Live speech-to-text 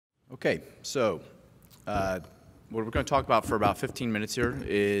Okay, so what we're going to talk about for about 15 minutes here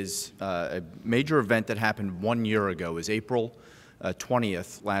is a major event that happened 1 year ago. It was April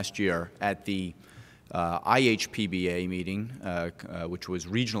 20th last year at the AHPBA meeting, which was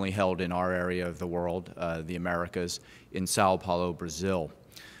regionally held in our area of the world, the Americas, in Sao Paulo, Brazil.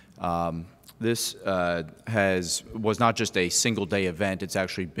 This was not just a single-day event. It's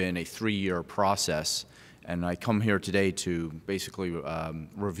actually been a 3-year process. And I come here today to basically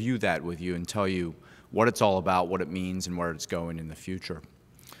review that with you and tell you what it's all about, what it means, and where it's going in the future.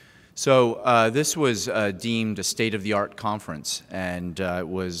 So this was deemed a state-of-the-art conference, and it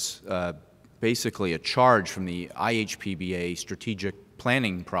was basically a charge from the AHPBA strategic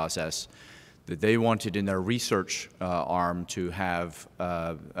planning process that they wanted in their research arm to have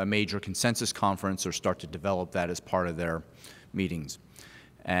a major consensus conference or start to develop that as part of their meetings.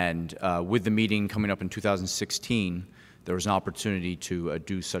 And with the meeting coming up in 2016, there was an opportunity to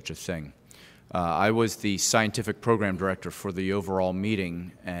do such a thing. I was the scientific program director for the overall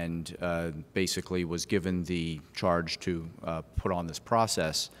meeting and basically was given the charge to put on this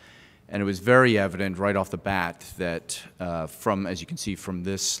process. And it was very evident right off the bat that as you can see from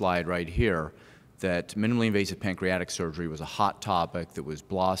this slide right here, that minimally invasive pancreatic surgery was a hot topic that was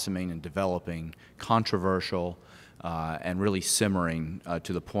blossoming and developing, controversial, and really simmering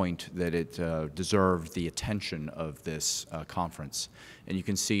to the point that it deserved the attention of this conference. And you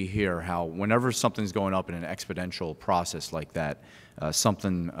can see here how whenever something's going up in an exponential process like that,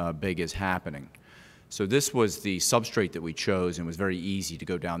 something big is happening. So this was the substrate that we chose, and it was very easy to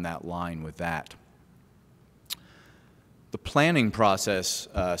go down that line with that. The planning process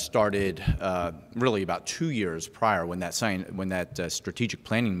started really about 2 years prior when that strategic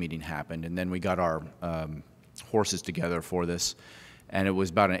planning meeting happened, and then we got our horses together for this, and it was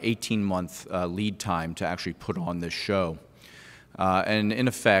about an 18-month lead time to actually put on this show. And in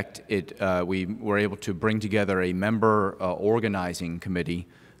effect, we were able to bring together a member organizing committee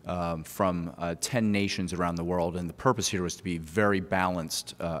from 10 nations around the world, and the purpose here was to be very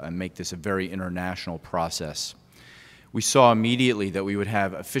balanced and make this a very international process. We saw immediately that we would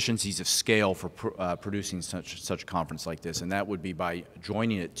have efficiencies of scale for producing such a conference like this, and that would be by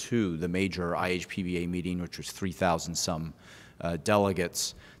joining it to the major AHPBA meeting, which was 3,000 some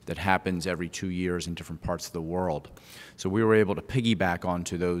delegates that happens every 2 years in different parts of the world. So we were able to piggyback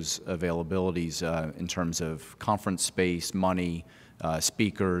onto those availabilities in terms of conference space, money,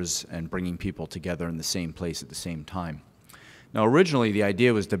 speakers, and bringing people together in the same place at the same time. Now, originally, the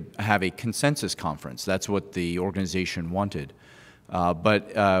idea was to have a consensus conference. That's what the organization wanted. But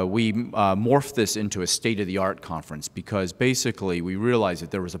we morphed this into a state-of-the-art conference because basically we realized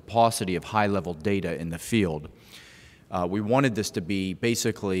that there was a paucity of high-level data in the field. We wanted this to be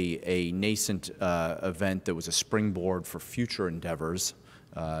basically a nascent event that was a springboard for future endeavors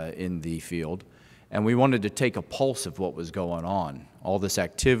in the field. And we wanted to take a pulse of what was going on. All this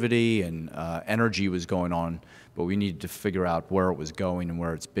activity and energy was going on, but we needed to figure out where it was going and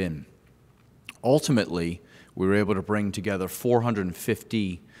where it's been. Ultimately, we were able to bring together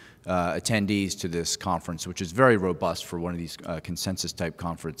 450 attendees to this conference, which is very robust for one of these consensus-type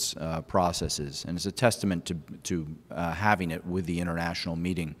conference processes, and it's a testament to having it with the international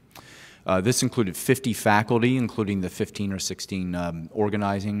meeting. This included 50 faculty, including the 15 or 16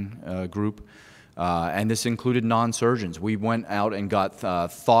 organizing group. And this included non-surgeons. We went out and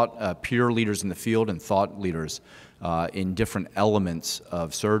got peer leaders in the field and thought leaders in different elements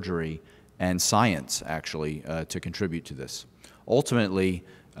of surgery and science, actually, to contribute to this. Ultimately,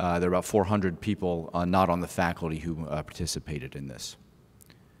 there are about 400 people not on the faculty who participated in this.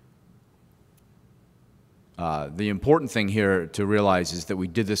 The important thing here to realize is that we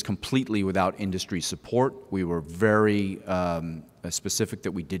did this completely without industry support. We were very specific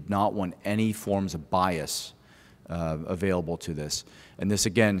that we did not want any forms of bias available to this. And this,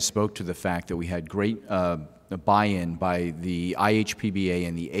 again, spoke to the fact that we had great buy-in by the AHPBA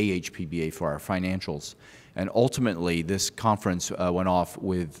and the AHPBA for our financials. And ultimately, this conference went off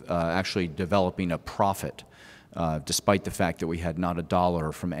with actually developing a profit, despite the fact that we had not a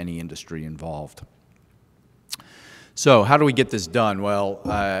dollar from any industry involved. So how do we get this done? Well,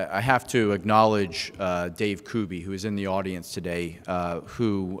 I have to acknowledge Dave Kuby, who is in the audience today,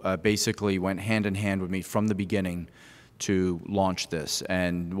 who basically went hand in hand with me from the beginning to launch this.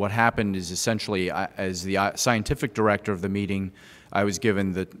 And what happened is essentially, as the scientific director of the meeting, I was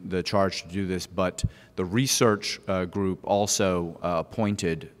given the charge to do this, but the research group also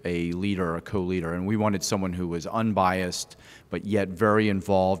appointed a leader, a co-leader, and we wanted someone who was unbiased, but yet very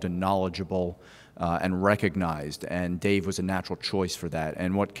involved and knowledgeable, and recognized, and Dave was a natural choice for that.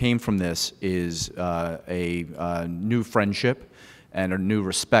 And what came from this is a new friendship and a new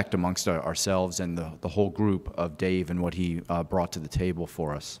respect amongst ourselves and the whole group of Dave and what he brought to the table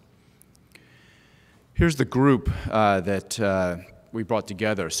for us. Here's the group that we brought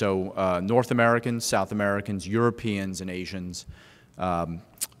together. So North Americans, South Americans, Europeans, and Asians.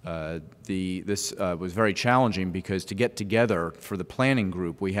 This was very challenging because to get together for the planning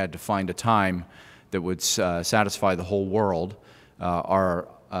group, we had to find a time that would satisfy the whole world. Our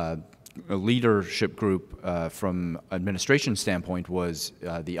leadership group from administration standpoint was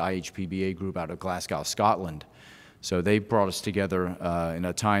the AHPBA group out of Glasgow, Scotland. So they brought us together in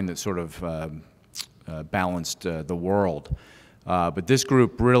a time that sort of balanced the world. But this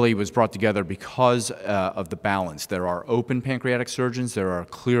group really was brought together because of the balance. There are open pancreatic surgeons. There are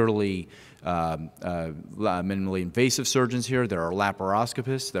clearly minimally invasive surgeons here. There are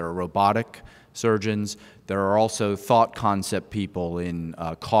laparoscopists. There are robotic surgeons. There are also thought concept people in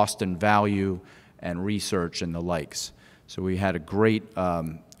cost and value and research and the likes. So we had a great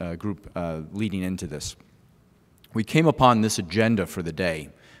group leading into this. We came upon this agenda for the day.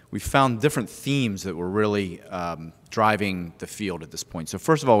 We found different themes that were really driving the field at this point. So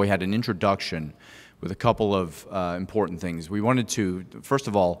first of all, we had an introduction with a couple of important things. We wanted to, first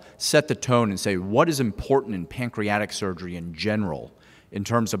of all, set the tone and say what is important in pancreatic surgery in general in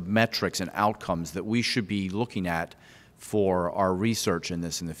terms of metrics and outcomes that we should be looking at for our research in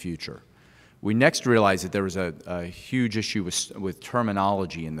this in the future. We next realized that there was a huge issue with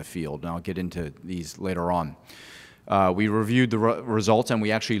terminology in the field, and I'll get into these later on. We reviewed the results, and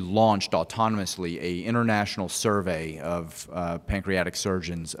we actually launched autonomously an international survey of pancreatic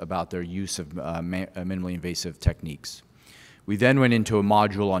surgeons about their use of minimally invasive techniques. We then went into a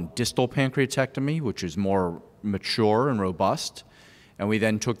module on distal pancreatectomy, which is more mature and robust, and we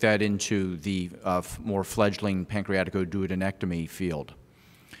then took that into the more fledgling pancreaticoduodenectomy field.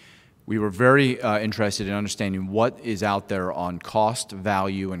 We were very interested in understanding what is out there on cost,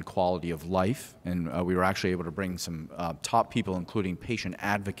 value, and quality of life, and we were actually able to bring some top people, including patient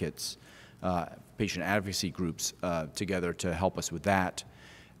advocates, patient advocacy groups together to help us with that.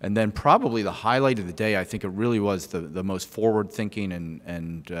 And then probably the highlight of the day, I think it really was the most forward-thinking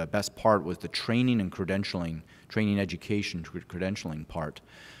and best part was the training and credentialing, training education credentialing part,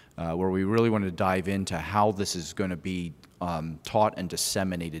 where we really wanted to dive into how this is going to be taught and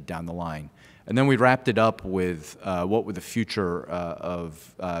disseminated down the line. And then we wrapped it up with what would the future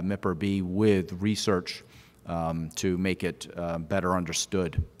of MIPRB with research to make it better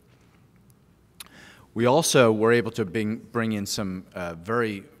understood. We also were able to bring in some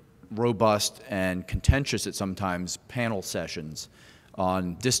very robust and contentious at sometimes panel sessions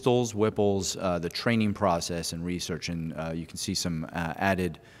on distals, Whipples, the training process and research, and you can see some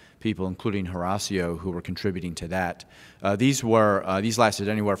added people, including Horacio, who were contributing to that. These lasted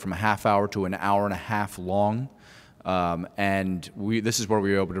anywhere from a half hour to an hour and a half long, and this is where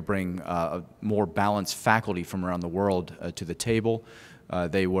we were able to bring more balanced faculty from around the world to the table.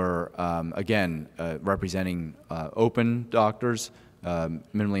 They were, again, representing open doctors,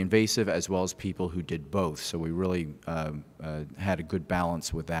 minimally invasive, as well as people who did both. So we really had a good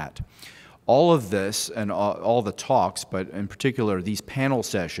balance with that. All of this and all the talks, but in particular these panel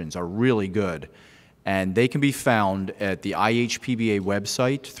sessions, are really good. And they can be found at the AHPBA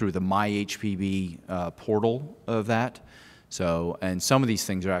website through the MyHPB portal of that. So, and some of these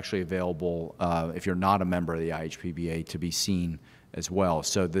things are actually available if you're not a member of the AHPBA to be seen as well.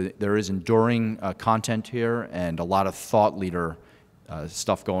 So there is enduring content here and a lot of thought leader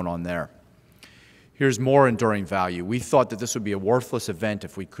stuff going on there. Here's more enduring value. We thought that this would be a worthless event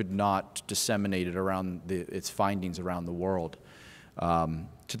if we could not disseminate it around its findings around the world.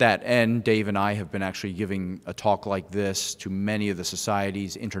 To that end, Dave and I have been actually giving a talk like this to many of the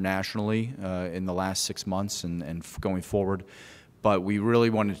societies internationally in the last 6 months and going forward. But we really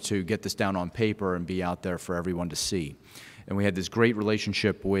wanted to get this down on paper and be out there for everyone to see. And we had this great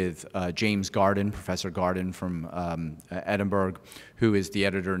relationship with James Garden, Professor Garden from Edinburgh, who is the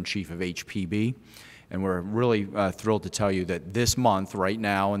editor-in-chief of HPB. And we're really thrilled to tell you that this month, right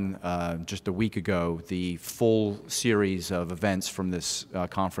now, and just a week ago, the full series of events from this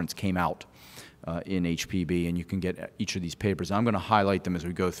conference came out in HPB, and you can get each of these papers. I'm going to highlight them as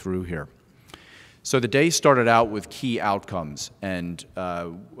we go through here. So the day started out with key outcomes, and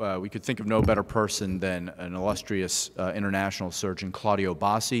we could think of no better person than an illustrious international surgeon, Claudio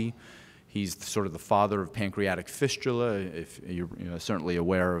Bassi. He's sort of the father of pancreatic fistula, if you're certainly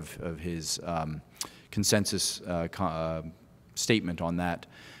aware of his consensus statement on that.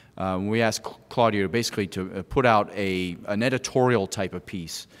 We asked Claudio basically to put out an editorial type of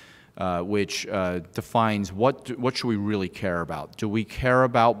piece which defines what should we really care about. Do we care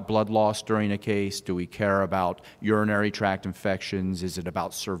about blood loss during a case? Do we care about urinary tract infections? Is it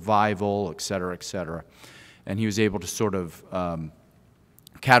about survival, et cetera, et cetera? And he was able to sort of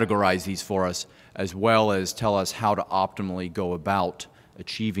categorize these for us, as well as tell us how to optimally go about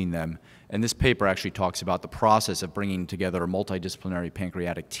achieving them. And this paper actually talks about the process of bringing together a multidisciplinary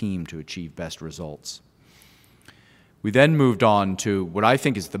pancreatic team to achieve best results. We then moved on to what I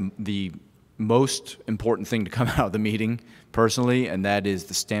think is the most important thing to come out of the meeting, personally, and that is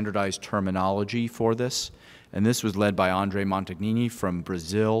the standardized terminology for this. And this was led by Andre Montagnini from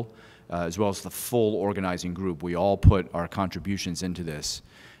Brazil, as well as the full organizing group. We all put our contributions into this.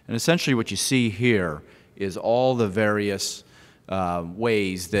 And essentially what you see here is all the various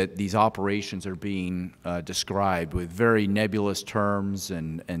ways that these operations are being described, with very nebulous terms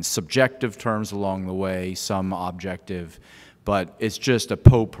and subjective terms along the way, some objective, but it's just a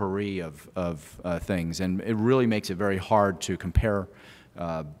potpourri of things, and it really makes it very hard to compare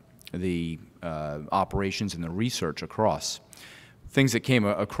the operations and the research across. Things that came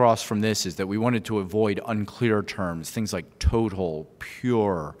across from this is that we wanted to avoid unclear terms, things like total,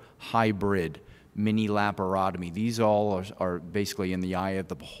 pure, hybrid, mini laparotomy. These all are basically in the eye of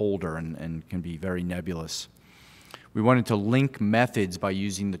the beholder and can be very nebulous. We wanted to link methods by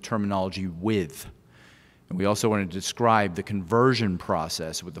using the terminology with. And we also wanted to describe the conversion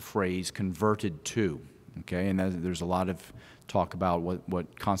process with the phrase converted to. Okay, and there's a lot of talk about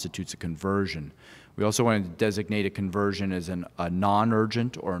what constitutes a conversion. We also wanted to designate a conversion as a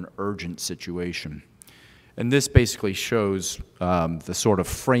non-urgent or an urgent situation. And this basically shows the sort of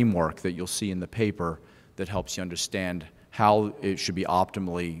framework that you'll see in the paper that helps you understand how it should be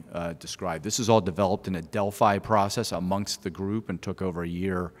optimally described. This is all developed in a Delphi process amongst the group and took over a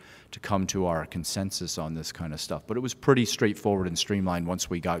year to come to our consensus on this kind of stuff. But it was pretty straightforward and streamlined once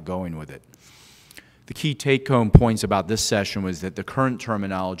we got going with it. The key take-home points about this session was that the current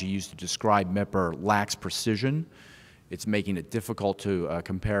terminology used to describe MIPR lacks precision. It's making it difficult to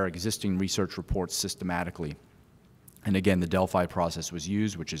compare existing research reports systematically. And again, the Delphi process was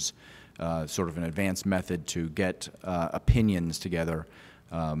used, which is sort of an advanced method to get opinions together.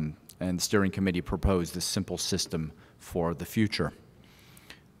 And the steering committee proposed this simple system for the future.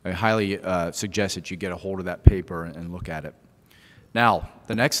 I highly suggest that you get a hold of that paper and look at it. Now,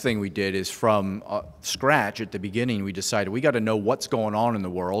 the next thing we did is from scratch at the beginning, we decided we got to know what's going on in the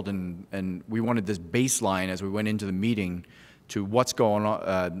world, and we wanted this baseline as we went into the meeting to what's going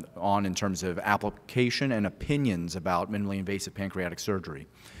on in terms of application and opinions about minimally invasive pancreatic surgery.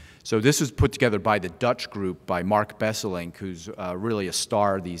 So this was put together by the Dutch group, by Mark Besselink, who's really a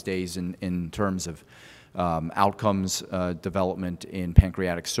star these days in terms of outcomes development in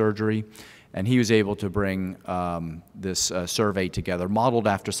pancreatic surgery. And he was able to bring this survey together, modeled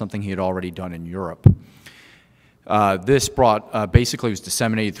after something he had already done in Europe. This basically was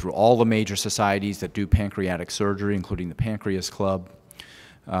disseminated through all the major societies that do pancreatic surgery, including the Pancreas Club.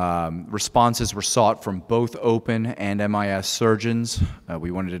 Responses were sought from both open and MIS surgeons.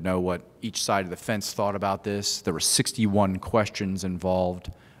 We wanted to know what each side of the fence thought about this. There were 61 questions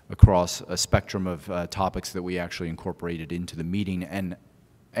involved across a spectrum of topics that we actually incorporated into the meeting, and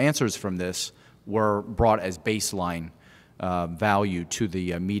answers from this were brought as baseline value to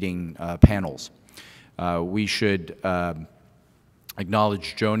the meeting panels. We should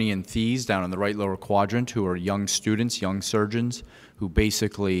acknowledge Joni and Thies down in the right lower quadrant, who are young students, young surgeons, who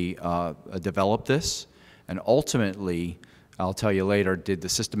basically developed this, and ultimately, I'll tell you later, did the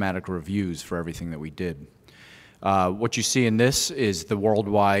systematic reviews for everything that we did. What you see in this is the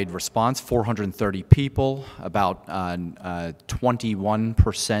worldwide response, 430 people, about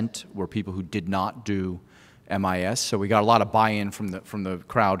 21% were people who did not do MIS. So we got a lot of buy-in from the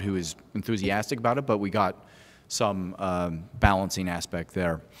crowd who is enthusiastic about it, but we got some balancing aspect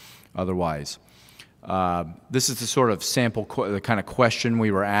there otherwise. This is the sort of sample, the kind of question we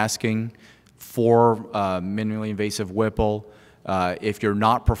were asking for minimally invasive Whipple. If you're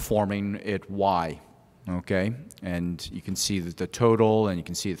not performing it, why? Okay, and you can see that the total, and you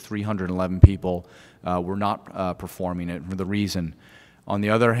can see that 311 people were not performing it for the reason. On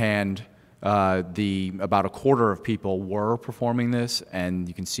the other hand, about a quarter of people were performing this, and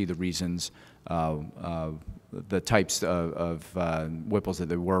you can see the reasons, the types of Whipples that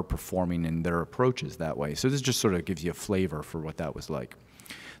they were performing in their approaches that way. So this just sort of gives you a flavor for what that was like.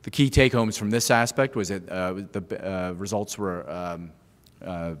 The key take-homes from this aspect was that the results were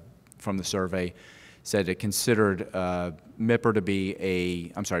from the survey said it considered MIPR to be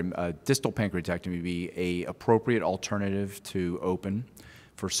distal pancreatectomy to be an appropriate alternative to open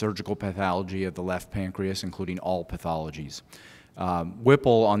for surgical pathology of the left pancreas, including all pathologies.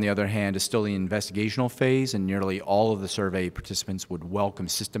 Whipple, on the other hand, is still in the investigational phase, and nearly all of the survey participants would welcome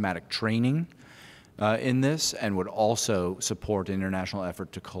systematic training in this and would also support an international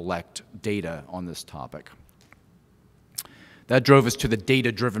effort to collect data on this topic. That drove us to the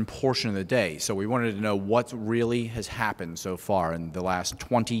data-driven portion of the day. So we wanted to know what really has happened so far in the last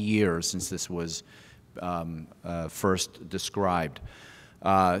 20 years since this was first described.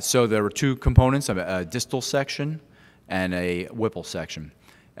 So there were two components, a distal section and a Whipple section.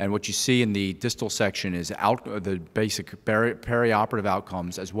 And what you see in the distal section is the basic perioperative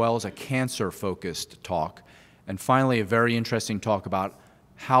outcomes, as well as a cancer-focused talk. And finally, a very interesting talk about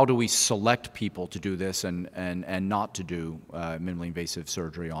how do we select people to do this and not to do minimally invasive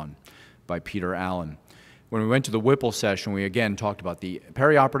surgery on, by Peter Allen. When we went to the Whipple session, we again talked about the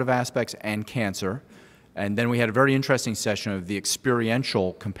perioperative aspects and cancer. And then we had a very interesting session of the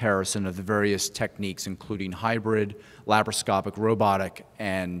experiential comparison of the various techniques, including hybrid, laparoscopic, robotic,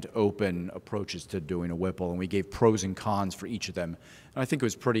 and open approaches to doing a Whipple. And we gave pros and cons for each of them. And I think it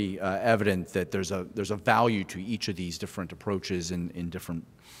was pretty evident that there's a value to each of these different approaches in different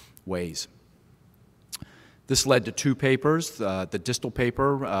ways. This led to two papers. The distal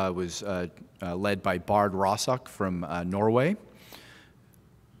paper was led by Bard Rosak from Norway.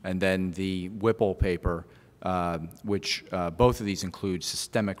 And then the Whipple paper, which both of these include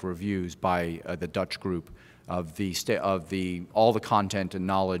systemic reviews by the Dutch group of all the content and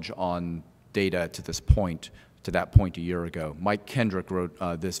knowledge on data to that point a year ago. Mike Kendrick wrote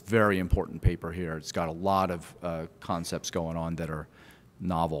this very important paper here. It's got a lot of concepts going on that are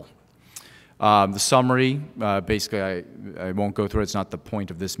novel. The summary, basically, I won't go through it. It's not the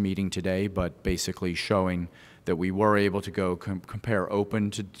point of this meeting today, but basically showing that we were able to go compare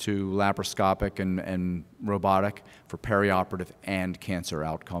open to laparoscopic and robotic for perioperative and cancer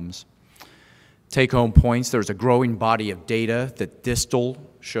outcomes. Take-home points, there's a growing body of data that distal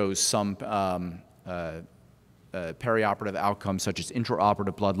shows some perioperative outcomes such as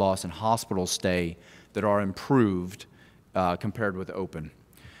intraoperative blood loss and hospital stay that are improved compared with open.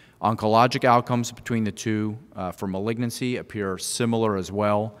 Oncologic outcomes between the two for malignancy appear similar as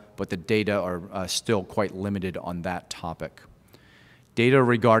well, but the data are still quite limited on that topic. Data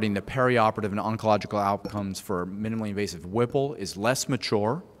regarding the perioperative and oncological outcomes for minimally invasive Whipple is less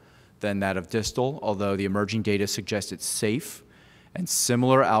mature than that of distal, although the emerging data suggests it's safe, and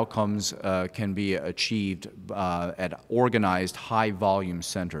similar outcomes can be achieved at organized high-volume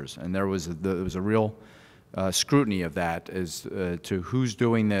centers. And there was a real scrutiny of that as to who's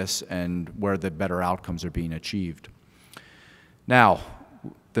doing this and where the better outcomes are being achieved. Now,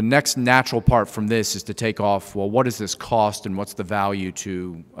 the next natural part from this is to take off, well, what does this cost and what's the value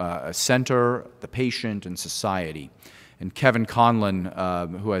to a center, the patient, and society? And Kevin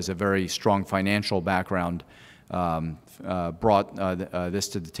Conlon, who has a very strong financial background, brought this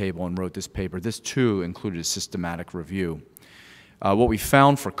to the table and wrote this paper. This, too, included a systematic review. What we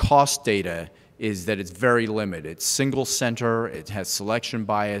found for cost data is that it's very limited. It's single center, it has selection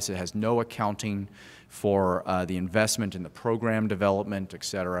bias, it has no accounting for the investment in the program development, et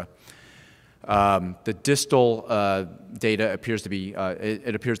cetera. The distal data appears to be,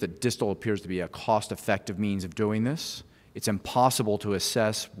 it appears that distal appears to be a cost-effective means of doing this. It's impossible to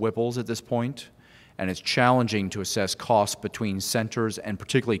assess Whipples at this point, and it's challenging to assess costs between centers and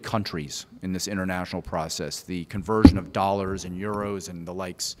particularly countries in this international process. The conversion of dollars and euros and the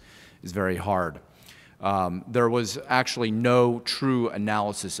likes is very hard. There was actually no true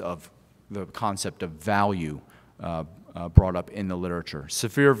analysis of the concept of value brought up in the literature.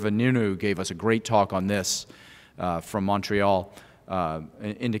 Safir Vanunu gave us a great talk on this from Montreal,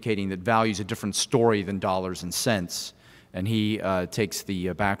 indicating that value is a different story than dollars and cents. And he takes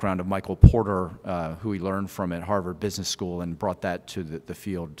the background of Michael Porter, who he learned from at Harvard Business School, and brought that to the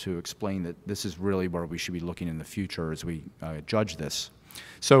field to explain that this is really where we should be looking in the future as we judge this.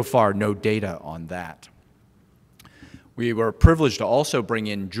 So far, no data on that. We were privileged to also bring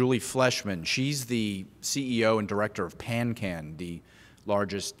in Julie Fleshman. She's the CEO and director of PanCan, the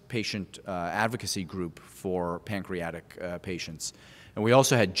largest patient advocacy group for pancreatic patients. And we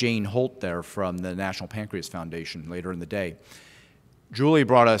also had Jane Holt there from the National Pancreas Foundation later in the day. Julie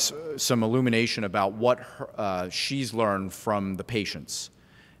brought us some illumination about what she's learned from the patients.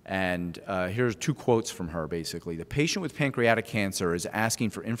 And here's two quotes from her, basically. The patient with pancreatic cancer is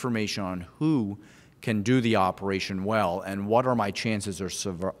asking for information on who can do the operation well and what are my chances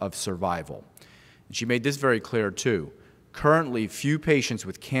of survival. And she made this very clear, too. Currently, few patients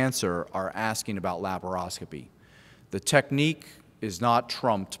with cancer are asking about laparoscopy. The technique is not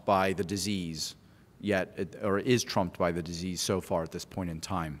trumped by the disease. yet, or is trumped by the disease so far at this point in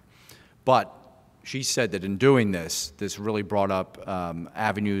time. But she said that in doing this, this really brought up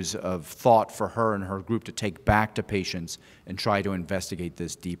avenues of thought for her and her group to take back to patients and try to investigate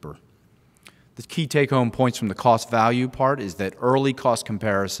this deeper. The key take-home points from the cost-value part is that early cost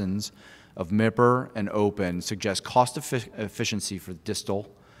comparisons of MIPR and open suggest cost efficiency for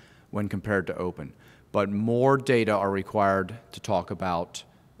distal when compared to open. But more data are required to talk about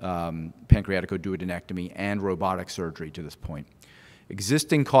pancreatic duodenectomy and robotic surgery to this point.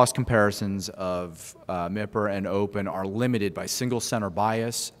 Existing cost comparisons of MIPR and open are limited by single center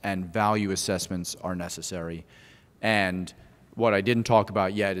bias, and value assessments are necessary. And what I didn't talk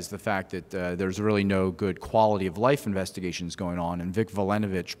about yet is the fact that there's really no good quality of life investigations going on, and Vic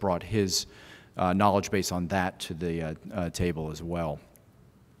Valenovich brought his knowledge base on that to the table as well.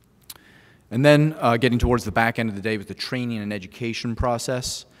 And then getting towards the back end of the day with the training and education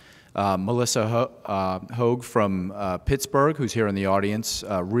process, Melissa Hoag from Pittsburgh, who's here in the audience,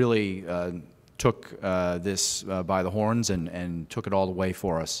 really took this by the horns and took it all the way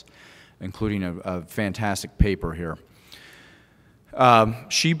for us, including a fantastic paper here.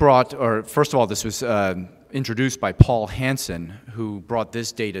 She brought, or first of all, this was introduced by Paul Hansen, who brought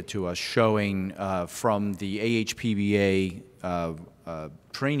this data to us, showing from the AHPBA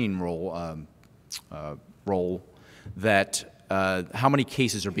training role that how many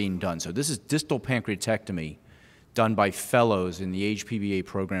cases are being done. So this is distal pancreatectomy done by fellows in the AHPBA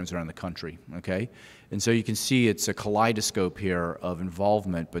programs around the country, okay? And so you can see it's a kaleidoscope here of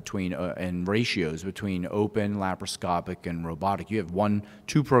involvement between, and ratios between open, laparoscopic, and robotic. You have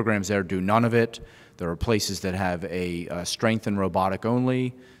two programs there do none of it. There are places that have a strength in robotic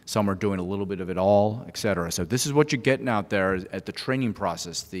only. Some are doing a little bit of it all, et cetera. So this is what you're getting out there at the training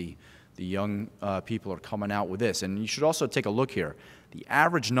process. The young people are coming out with this. And you should also take a look here. The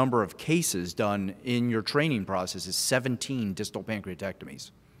average number of cases done in your training process is 17 distal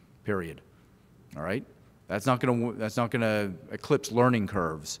pancreatectomies, period. All right? That's not gonna eclipse learning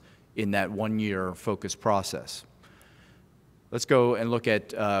curves in that 1-year focused process. Let's go and look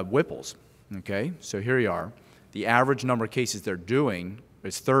at Whipple's, okay? So here you are. The average number of cases they're doing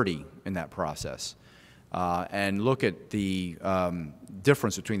is 30 in that process. And look at the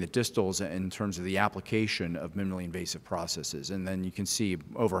difference between the distals in terms of the application of minimally invasive processes. And then you can see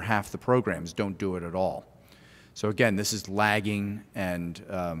over half the programs don't do it at all. So again, this is lagging and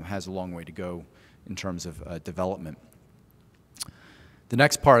has a long way to go in terms of development. The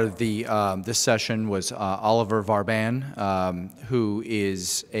next part of this session was Oliver Varban, who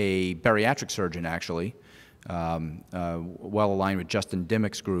is a bariatric surgeon, actually, well aligned with Justin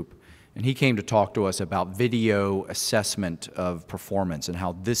Dimmock's group. And he came to talk to us about video assessment of performance and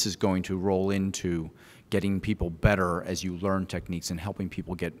how this is going to roll into getting people better as you learn techniques and helping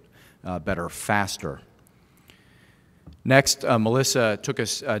people get better faster. Next, Melissa took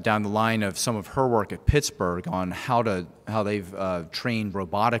us down the line of some of her work at Pittsburgh on how they've trained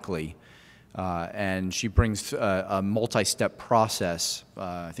robotically, and she brings a multi-step process.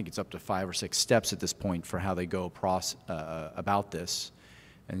 I think it's up to 5 or 6 steps at this point for how they go about this.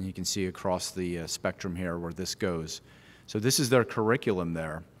 And you can see across the spectrum here where this goes. So this is their curriculum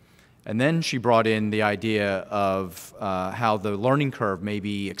there. And then she brought in the idea of how the learning curve may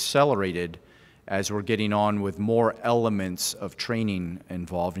be accelerated as we're getting on with more elements of training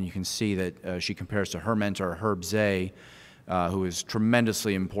involved. And you can see that she compares to her mentor, Herb Zay, who is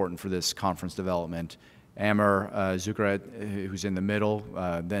tremendously important for this conference development. Amer Zuckerett, who's in the middle,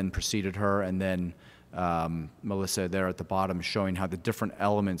 then preceded her, and then Melissa there at the bottom, showing how the different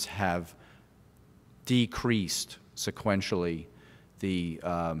elements have decreased sequentially the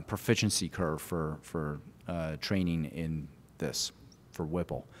proficiency curve for training in this for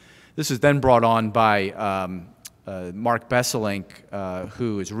Whipple. This is then brought on by Mark Besselink,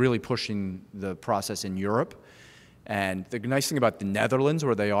 who is really pushing the process in Europe. And the nice thing about the Netherlands,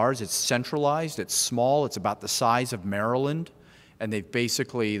 where they are, is it's centralized, it's small, it's about the size of Maryland. And they've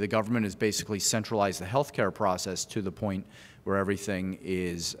basically, the government has basically centralized the healthcare process to the point where everything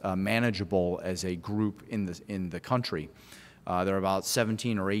is manageable as a group in the country. There are about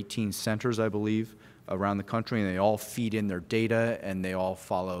 17 or 18 centers, I believe, around the country, and they all feed in their data, and they all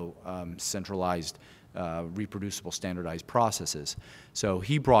follow centralized, reproducible, standardized processes. So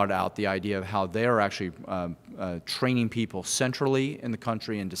he brought out the idea of how they're actually training people centrally in the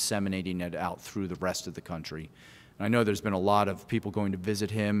country and disseminating it out through the rest of the country. I know there's been a lot of people going to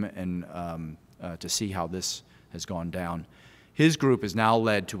visit him and to see how this has gone down. His group is now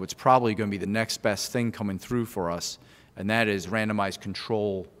led to what's probably going to be the next best thing coming through for us, and that is randomized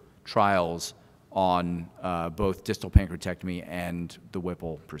control trials on both distal pancreatectomy and the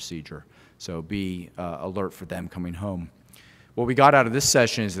Whipple procedure. So be alert for them coming home. What we got out of this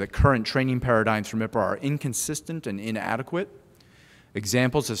session is that current training paradigms for MIPRA are inconsistent and inadequate.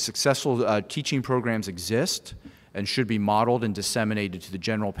 Examples of successful teaching programs exist and should be modeled and disseminated to the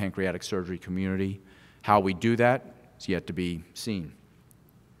general pancreatic surgery community. How we do that is yet to be seen.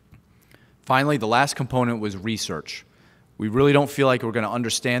 Finally, the last component was research. We really don't feel like we're going to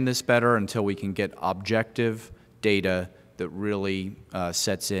understand this better until we can get objective data that really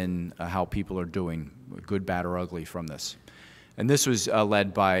sets in how people are doing, good, bad, or ugly from this. And this was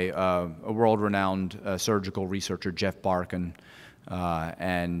led by a world-renowned surgical researcher, Jeff Barkin,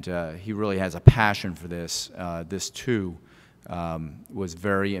 and he really has a passion for this. This, too, was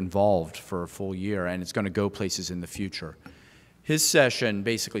very involved for a full year, and it's going to go places in the future. His session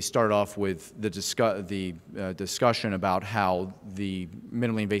basically started off with the discussion about how the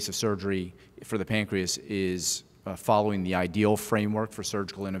minimally invasive surgery for the pancreas is following the ideal framework for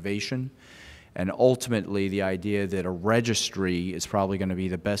surgical innovation, and ultimately the idea that a registry is probably going to be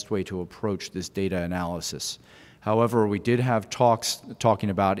the best way to approach this data analysis. However, we did have talks talking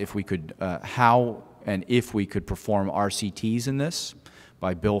about if we could, how and if we could perform RCTs in this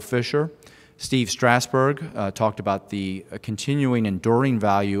by Bill Fisher. Steve Strasberg talked about the continuing enduring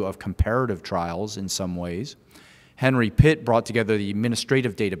value of comparative trials in some ways. Henry Pitt brought together the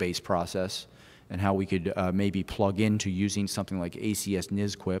administrative database process and how we could maybe plug into using something like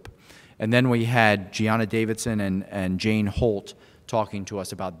ACS-NISQIP. And then we had Gianna Davidson and Jane Holt talking to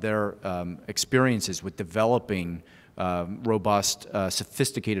us about their experiences with developing robust,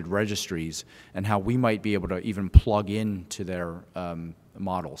 sophisticated registries and how we might be able to even plug into their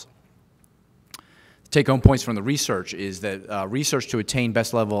models. Take-home points from the research is that research to attain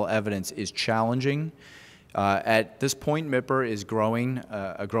best level evidence is challenging. At this point, MIPRA is growing.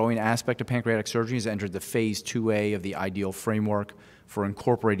 A growing aspect of pancreatic surgery has entered the phase 2A of the ideal framework for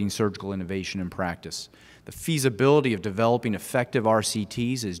incorporating surgical innovation in practice. The feasibility of developing effective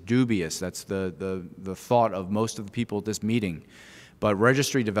RCTs is dubious. That's the thought of most of the people at this meeting. But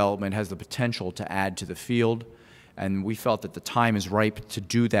registry development has the potential to add to the field, and we felt that the time is ripe to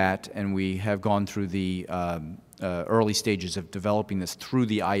do that, and we have gone through the early stages of developing this through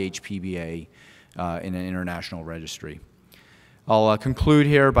the AHPBA in an international registry. I'll conclude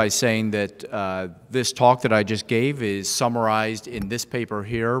here by saying that this talk that I just gave is summarized in this paper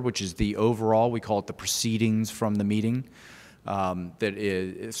here, which is the overall, we call it the proceedings from the meeting,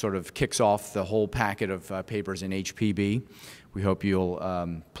 that sort of kicks off the whole packet of papers in HPB. We hope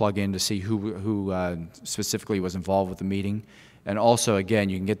you'll plug in to see who specifically was involved with the meeting. And also, again,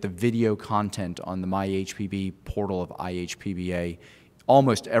 you can get the video content on the MyHPB portal of AHPBA.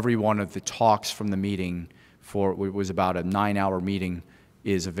 Almost every one of the talks from the meeting, it was about a 9-hour meeting,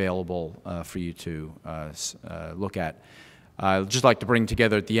 is available for you to look at. I'd just like to bring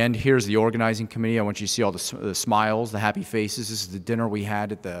together at the end, here's the organizing committee. I want you to see all the smiles, the happy faces. This is the dinner we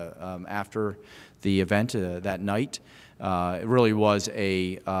had at the, after the event that night. It really was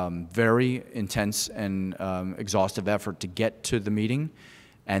a very intense and exhaustive effort to get to the meeting.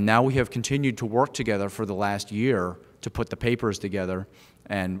 And now we have continued to work together for the last year to put the papers together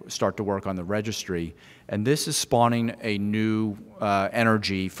and start to work on the registry. And this is spawning a new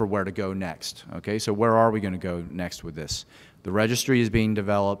energy for where to go next. Okay, so where are we going to go next with this? The registry is being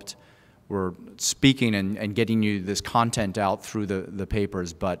developed. We're speaking and getting you this content out through the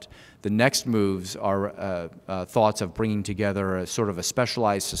papers, but the next moves are thoughts of bringing together a sort of a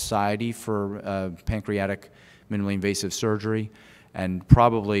specialized society for pancreatic minimally invasive surgery, and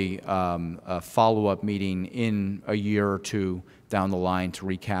probably a follow-up meeting in a year or two down the line to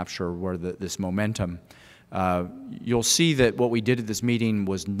recapture where this momentum. You'll see that what we did at this meeting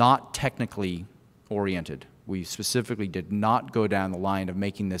was not technically oriented. We specifically did not go down the line of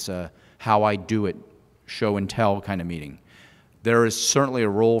making this a how I do it, show and tell kind of meeting. There is certainly a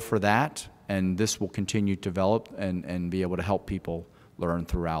role for that, and this will continue to develop and be able to help people learn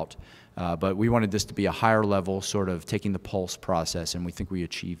throughout. But we wanted this to be a higher level, sort of taking the pulse process, and we think we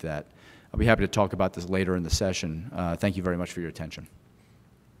achieved that. I'll be happy to talk about this later in the session. Thank you very much for your attention.